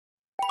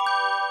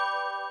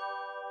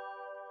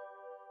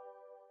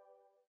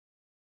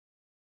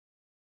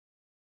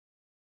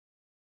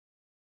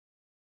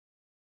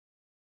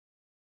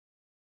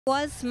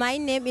viewers, my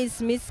name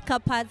is Miss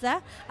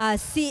Kapaza,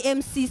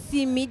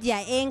 CMCC Media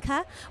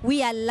Anchor.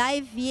 We are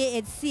live here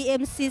at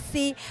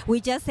CMCC.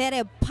 We just had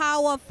a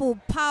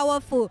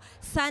powerful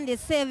Sunday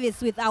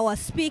service with our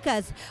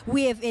speakers.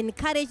 We have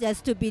encouraged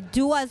us to be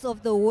doers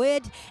of the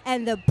word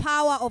and the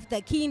power of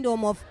the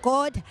kingdom of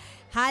God.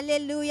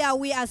 Hallelujah.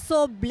 We are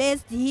so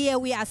blessed here.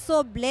 We are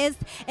so blessed.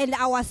 And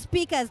our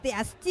speakers, they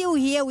are still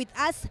here with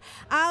us.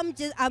 I'm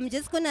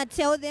just going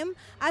to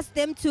ask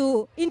them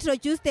to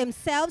introduce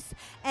themselves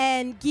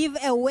and give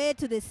a word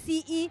to the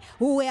CE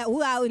who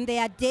are in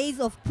their days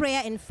of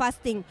prayer and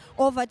fasting.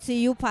 Over to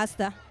you,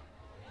 Pastor.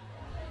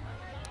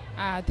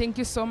 Thank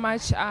you so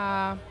much.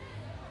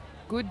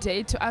 Good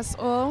day to us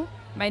all.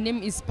 My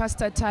name is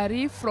Pastor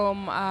Tari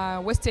from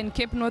Western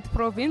Cape North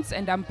Province,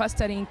 and I'm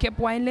pastoring Cape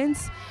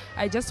Winelands.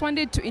 I just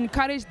wanted to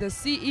encourage the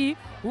CE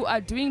who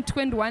are doing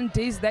 21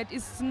 days that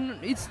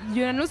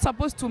you're not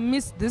supposed to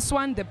miss this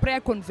one, the prayer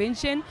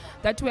convention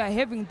that we are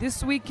having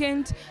this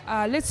weekend.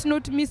 Let's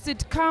not miss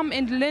it. Come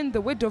and learn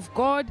the word of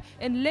God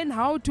and learn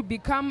how to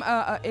become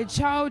a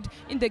child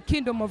in the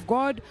kingdom of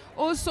God.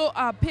 Also,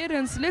 our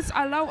parents, let's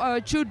allow our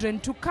children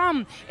to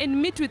come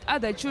and meet with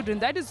other children.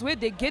 That is where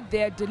they get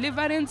their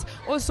deliverance,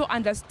 also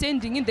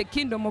understanding in the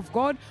kingdom of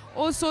God.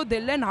 Also, they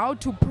learn how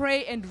to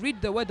pray and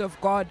read the word of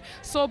God.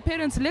 So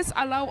parents, let's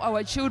allow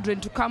our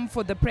children to come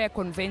for the prayer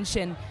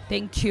convention.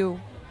 Thank you.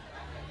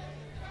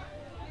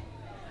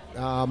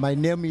 My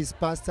name is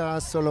Pastor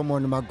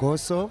Solomon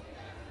Magoso.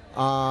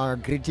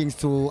 Greetings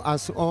to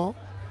us all.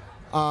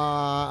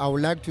 I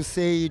would like to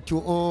say to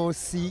all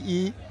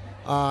CE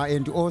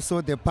and also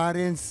the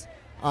parents,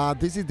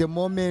 this is the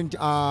moment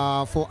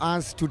for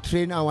us to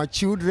train our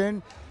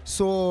children.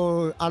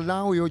 So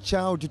allow your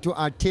child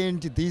to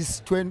attend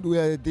this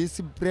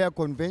prayer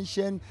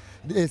convention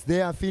as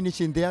they are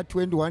finishing their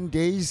 21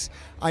 days.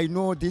 I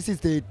know this is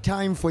the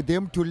time for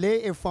them to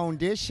lay a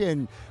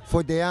foundation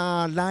for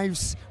their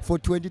lives for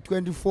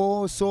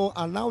 2024. So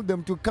allow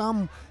them to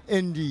come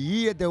and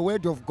hear the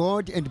word of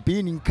God and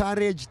being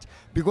encouraged,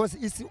 because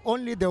it's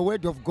only the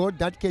word of God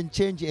that can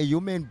change a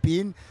human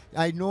being.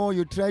 I know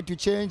you try to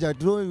change, I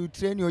know you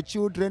train your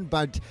children,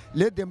 but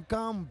let them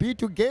come, be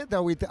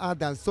together with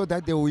others so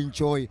that they will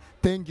enjoy.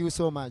 Thank you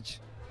so much.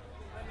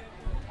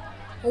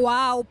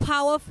 Wow,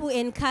 powerful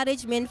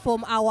encouragement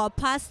from our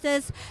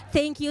pastors.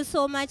 Thank you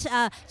so much.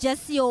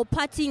 Just your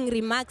parting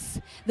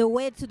remarks, the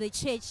word to the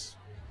church.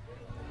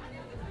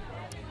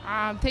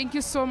 Thank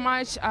you so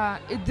much.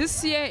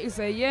 This year is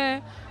a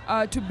year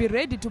to be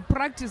ready to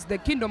practice the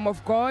kingdom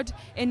of God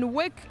and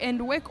work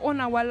on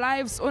our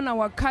lives, on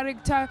our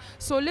character.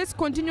 So let's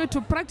continue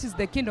to practice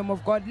the kingdom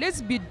of God.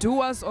 Let's be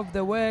doers of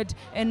the word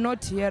and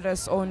not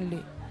hearers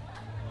only.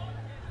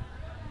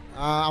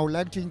 I would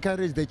like to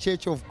encourage the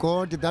Church of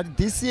God that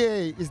this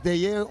year is the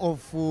year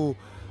of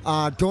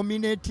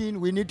dominating.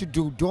 We need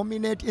to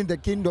dominate in the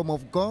kingdom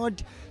of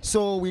God.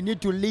 So we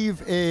need to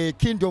live a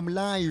kingdom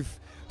life.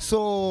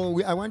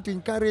 So I want to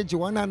encourage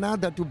one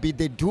another to be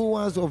the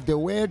doers of the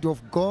word of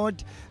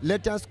God.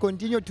 Let us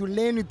continue to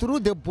learn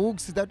through the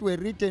books that were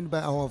written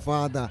by our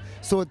Father.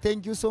 So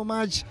thank you so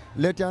much.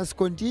 Let us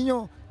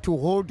continue to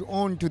hold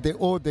on to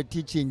all the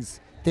teachings.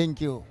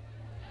 Thank you.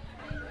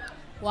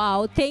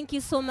 Wow, thank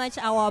you so much,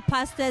 our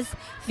pastors.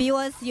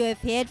 Viewers, you have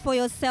heard for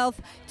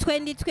yourself.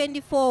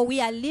 2024, we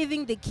are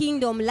living the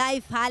kingdom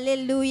life.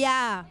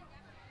 Hallelujah.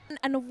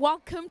 And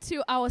welcome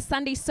to our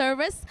Sunday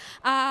service.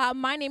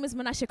 My name is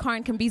Manashe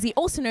Karen Kambizi,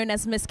 also known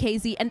as Miss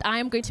KZ, and I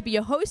am going to be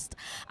your host.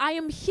 I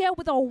am here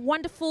with our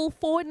wonderful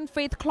Forward in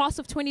Faith class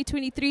of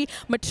 2023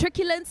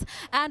 matriculants,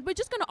 and we're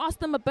just going to ask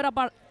them a bit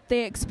about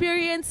their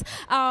experience,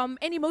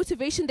 any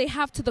motivation they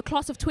have to the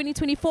class of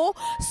 2024.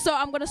 So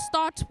I'm going to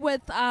start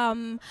with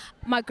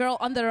my girl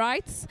on the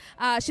right.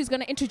 She's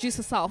going to introduce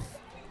herself.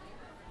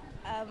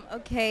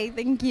 Okay,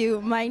 thank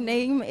you. My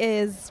name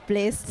is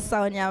Blessed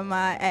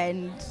Saonyama,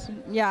 and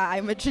yeah,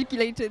 I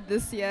matriculated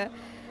this year.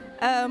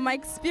 My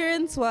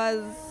experience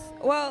was,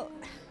 well,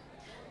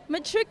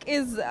 matric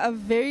is a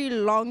very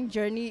long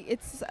journey.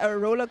 It's a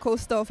roller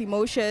coaster of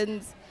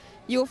emotions.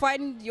 You'll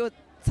find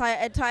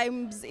at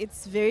times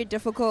it's very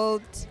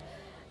difficult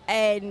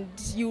and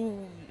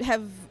you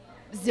have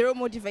zero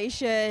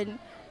motivation,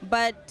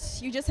 but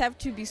you just have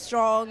to be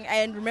strong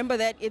and remember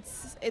that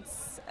it's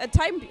a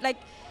time, like,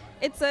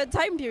 it's a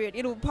time period.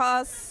 It'll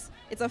pass.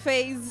 It's a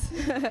phase.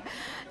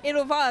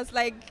 It'll pass.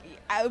 Like,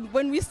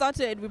 when we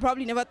started, we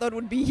probably never thought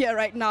we'd be here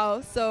right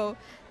now. So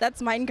that's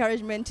my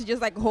encouragement, to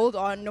just like hold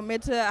on, no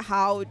matter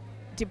how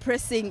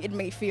depressing it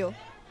may feel.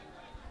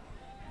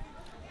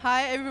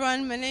 Hi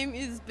everyone, my name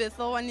is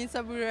Bethel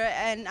Wanisabura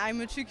and I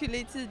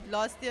matriculated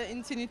last year in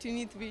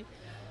 2023.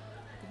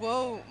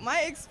 Whoa,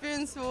 my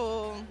experience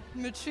for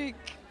matric,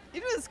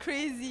 it was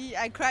crazy.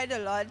 I cried a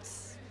lot.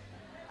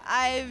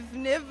 I've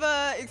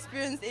never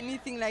experienced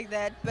anything like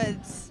that, but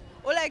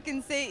all I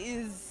can say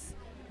is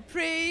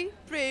pray,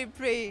 pray,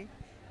 pray.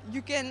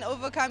 You can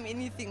overcome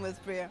anything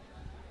with prayer.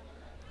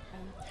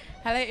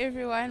 Hello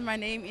everyone, my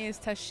name is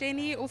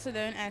Tasheni, also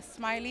known as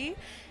Smiley,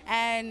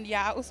 and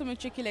yeah, I also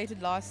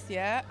matriculated last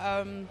year.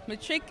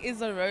 Matric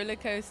is a roller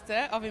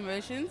coaster of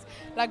emotions.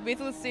 Like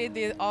Bethel said,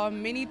 there are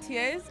many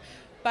tiers,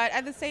 but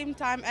at the same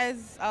time,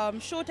 as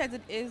short as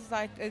it is,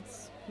 like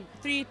it's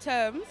 3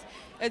 terms,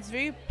 it's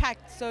very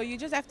packed, so you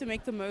just have to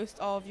make the most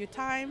of your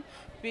time,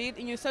 be it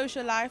in your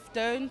social life.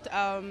 Don't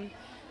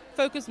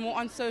focus more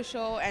on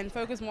social and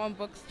focus more on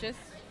books. Just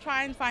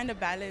try and find a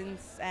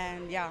balance,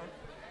 and yeah.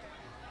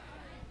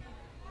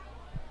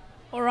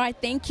 All right,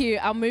 thank you.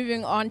 I'm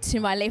moving on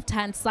to my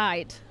left-hand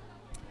side.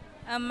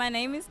 My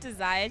name is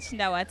Desire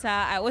Chindawata.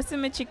 I also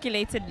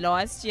matriculated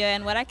last year,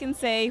 and what I can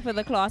say for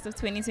the class of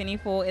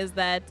 2024 is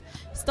that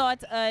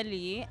start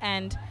early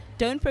and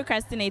don't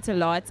procrastinate a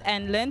lot,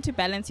 and learn to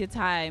balance your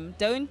time.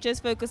 Don't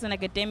just focus on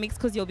academics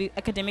because you'll be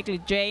academically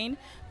drained.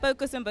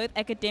 Focus on both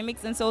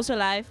academics and social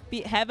life.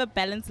 Have a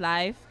balanced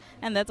life,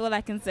 and that's all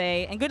I can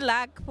say. And good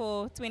luck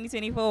for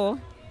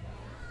 2024.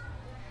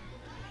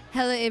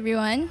 Hello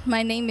everyone,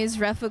 my name is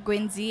Rafa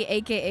Gwenzi,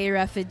 aka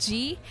Rafa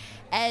G,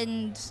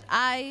 and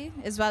I,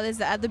 as well as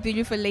the other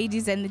beautiful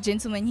ladies and the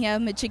gentlemen here,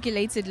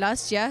 matriculated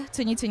last year,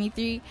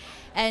 2023,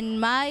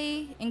 and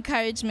my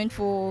encouragement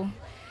for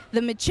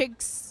the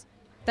matrics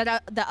that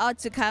are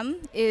to come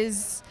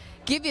is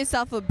give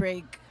yourself a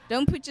break.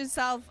 Don't put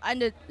yourself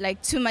under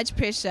too much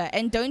pressure,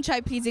 and don't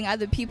try pleasing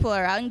other people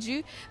around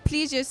you.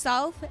 Please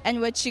yourself,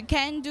 and what you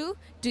can do,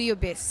 do your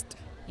best.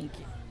 Thank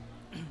you.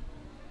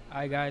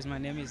 Hi guys, my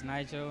name is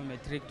Nigel,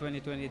 Matric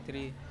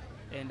 2023,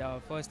 and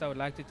first I would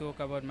like to talk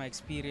about my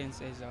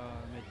experience as a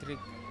Matric.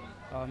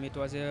 It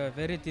was a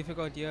very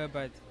difficult year,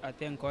 but I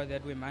thank God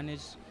that we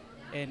managed,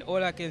 and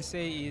all I can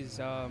say is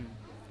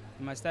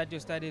you must start your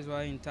studies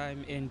while in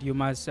time, and you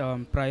must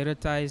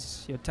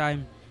prioritize your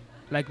time.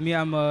 Like me,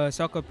 I'm a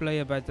soccer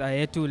player, but I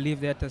had to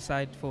leave that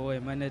aside for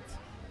a minute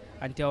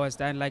until I was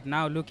done. Like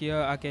now, look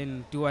here, I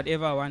can do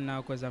whatever I want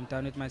now because I'm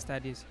done with my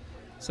studies.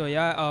 So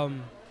yeah,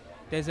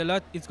 there's a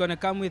lot, it's going to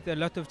come with a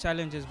lot of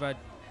challenges, but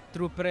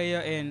through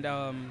prayer and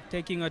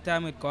taking your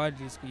time with God,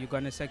 you're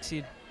going to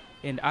succeed.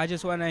 And I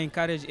just want to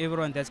encourage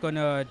everyone that's going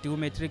to do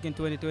Matric in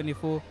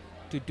 2024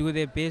 to do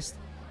their best.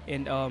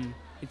 And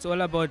it's all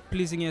about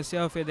pleasing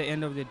yourself at the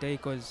end of the day,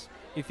 because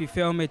if you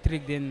fail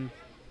Matric, then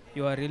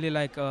you are really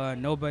like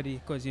nobody,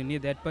 because you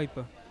need that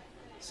paper.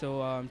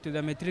 So to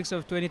the Matrics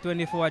of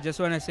 2024, I just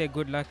want to say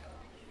good luck.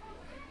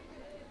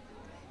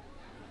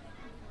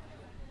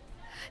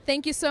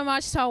 Thank you so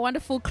much to our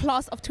wonderful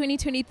class of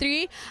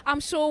 2023. I'm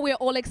sure we're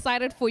all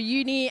excited for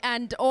uni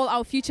and all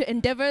our future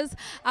endeavors.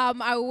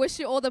 I wish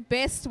you all the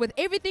best with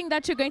everything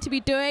that you're going to be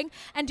doing.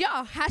 And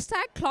yeah,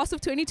 hashtag class of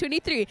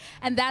 2023.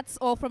 And that's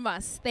all from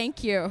us.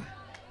 Thank you.